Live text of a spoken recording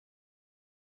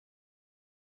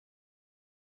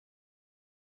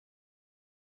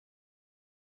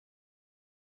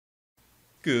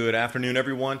Good afternoon,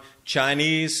 everyone.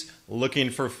 Chinese looking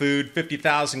for food.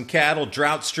 50,000 cattle,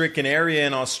 drought-stricken area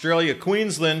in Australia,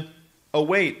 Queensland. Oh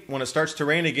wait, when it starts to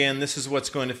rain again, this is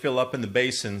what's going to fill up in the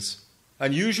basins.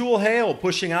 Unusual hail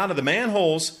pushing out of the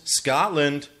manholes,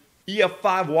 Scotland.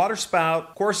 EF5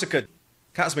 waterspout, Corsica.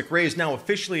 Cosmic rays now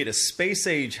officially at a space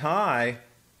age high.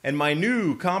 And my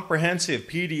new comprehensive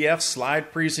PDF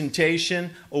slide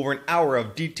presentation, over an hour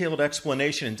of detailed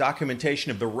explanation and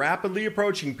documentation of the rapidly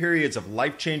approaching periods of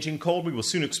life-changing cold we will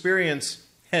soon experience.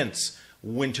 Hence,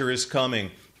 winter is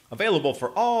coming. Available for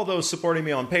all those supporting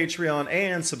me on Patreon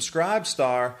and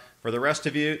Subscribestar. For the rest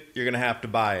of you, you're going to have to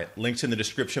buy it. Links in the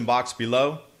description box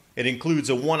below. It includes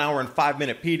a 1 hour and 5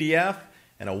 minute PDF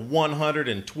and a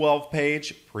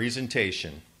 112-page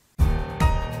presentation.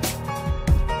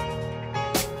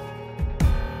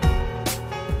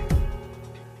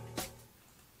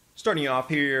 Starting off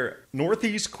here,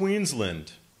 northeast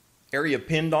Queensland, area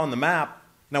pinned on the map.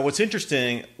 Now what's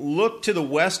interesting, look to the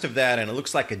west of that and it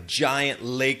looks like a giant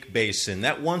lake basin.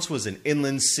 That once was an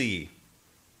inland sea.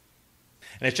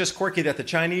 And it's just quirky that the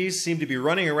Chinese seem to be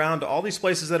running around to all these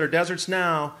places that are deserts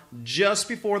now just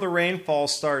before the rainfall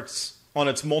starts on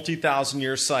its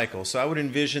multi-thousand-year cycle. So I would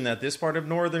envision that this part of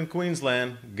northern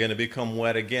Queensland going to become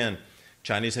wet again.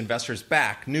 Chinese investors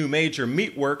back new major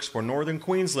meatworks for northern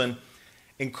Queensland.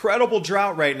 Incredible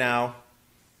drought right now,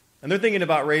 and they're thinking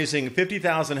about raising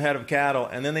 50,000 head of cattle,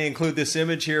 and then they include this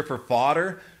image here for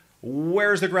fodder.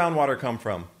 Where's the groundwater come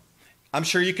from? I'm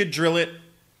sure you could drill it,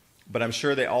 but I'm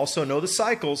sure they also know the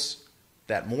cycles,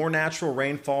 that more natural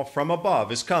rainfall from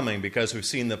above is coming because we've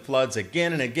seen the floods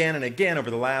again and again and again over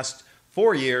the last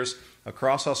 4 years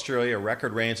across Australia,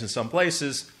 record rains in some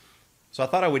places. So I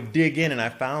thought I would dig in, and I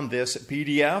found this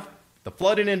PDF, the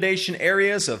flood inundation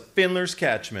areas of Findler's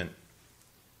Catchment.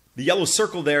 The yellow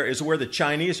circle there is where the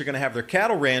Chinese are going to have their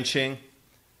cattle ranching.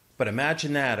 But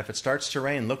imagine that, if it starts to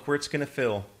rain, look where it's going to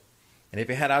fill. And if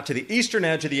you head out to the eastern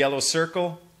edge of the yellow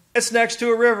circle, it's next to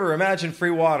a river. Imagine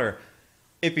free water,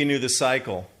 if you knew the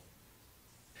cycle.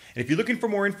 And if you're looking for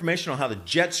more information on how the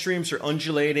jet streams are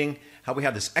undulating, how we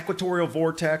have this equatorial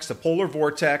vortex, the polar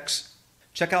vortex,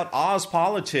 check out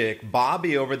Ozpolitik,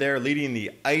 Bobby over there leading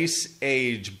the Ice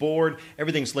Age board.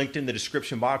 Everything's linked in the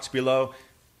description box below.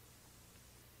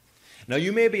 Now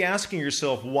you may be asking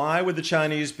yourself, why would the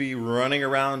Chinese be running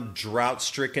around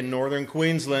drought-stricken northern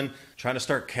Queensland trying to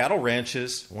start cattle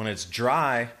ranches when it's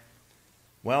dry?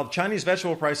 Well, Chinese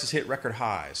vegetable prices hit record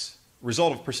highs,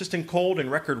 result of persistent cold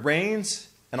and record rains,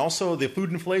 and also the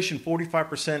food inflation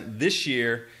 45% this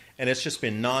year, and it's just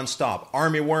been nonstop.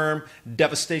 Armyworm,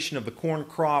 devastation of the corn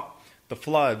crop, the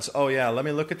floods. Oh yeah, let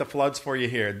me look at the floods for you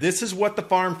here. This is what the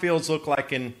farm fields look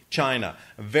like in China.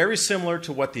 Very similar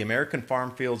to what the American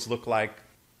farm fields look like.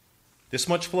 This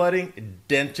much flooding,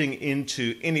 denting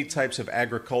into any types of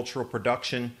agricultural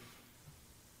production.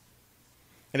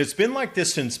 And it's been like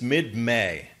this since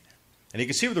mid-May. And you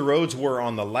can see where the roads were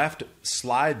on the left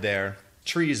slide there.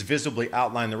 Trees visibly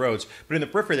outline the roads. But in the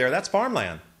periphery there, that's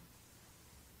farmland.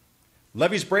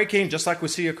 Levees breaking, just like we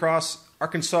see across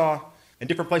Arkansas, in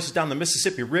different places down the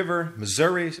Mississippi River,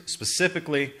 Missouri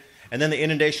specifically, and then the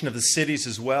inundation of the cities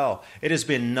as well. It has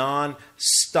been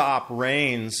non-stop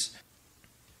rains.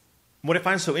 What I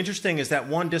find so interesting is that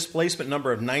one displacement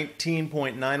number of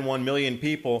 19.91 million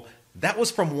people, that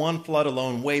was from one flood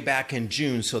alone way back in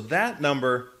June. So that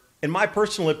number, in my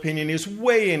personal opinion, is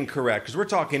way incorrect because we're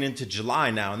talking into July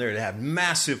now, and they're to have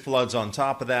massive floods on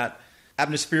top of that.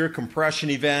 Atmospheric compression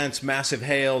events, massive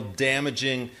hail,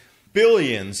 damaging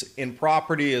billions in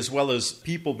property as well as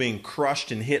people being crushed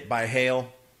and hit by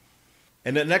hail.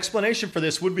 And an explanation for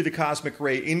this would be the cosmic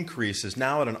ray increase is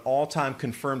now at an all-time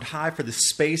confirmed high for the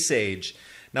space age.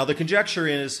 Now the conjecture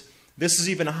is this is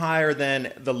even higher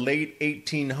than the late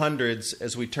 1800s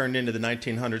as we turned into the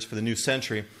 1900s for the new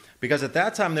century, because at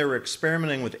that time they were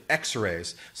experimenting with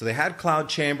X-rays. So they had cloud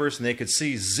chambers and they could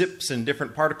see zips and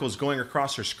different particles going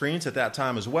across their screens at that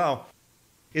time as well.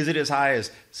 Is it as high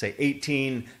as, say,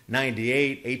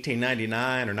 1898,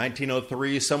 1899, or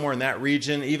 1903, somewhere in that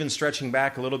region, even stretching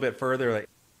back a little bit further?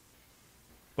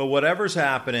 But whatever's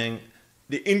happening,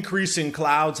 the increasing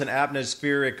clouds and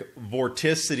atmospheric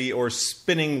vorticity or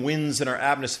spinning winds in our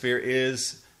atmosphere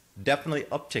is definitely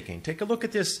upticking. Take a look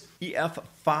at this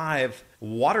EF5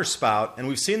 waterspout, and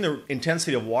we've seen the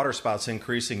intensity of waterspouts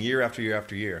increasing year after year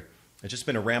after year. It's just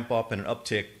been a ramp up and an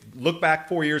uptick. Look back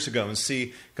 4 years ago and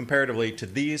see, comparatively to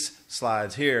these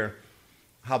slides here,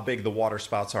 how big the water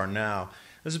spouts are now.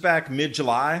 This is back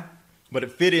mid-July, but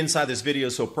it fit inside this video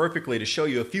so perfectly to show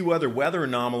you a few other weather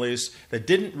anomalies that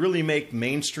didn't really make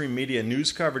mainstream media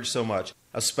news coverage so much,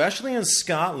 especially in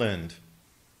Scotland.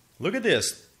 Look at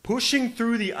this. pushing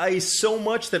through the ice so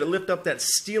much that it lifted up that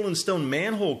steel and stone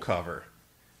manhole cover.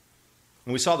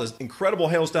 And we saw this incredible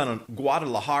hails down in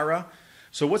Guadalajara.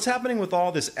 So what's happening with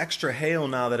all this extra hail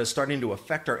now that is starting to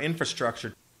affect our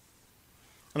infrastructure?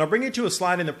 And I'll bring you to a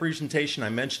slide in the presentation I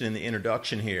mentioned in the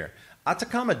introduction here.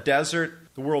 Atacama Desert,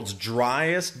 the world's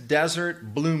driest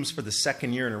desert, blooms for the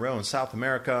second year in a row in South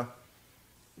America.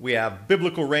 We have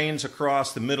biblical rains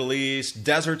across the Middle East.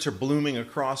 Deserts are blooming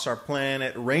across our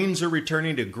planet. Rains are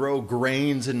returning to grow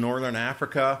grains in northern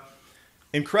Africa.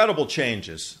 Incredible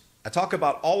changes. I talk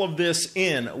about all of this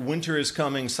in Winter is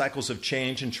Coming, Cycles of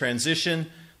Change and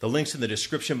Transition. The link's in the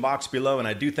description box below, and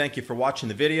I do thank you for watching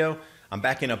the video. I'm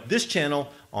backing up this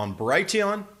channel on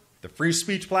Brighteon, the free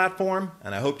speech platform,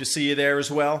 and I hope to see you there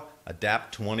as well.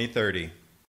 Adapt 2030.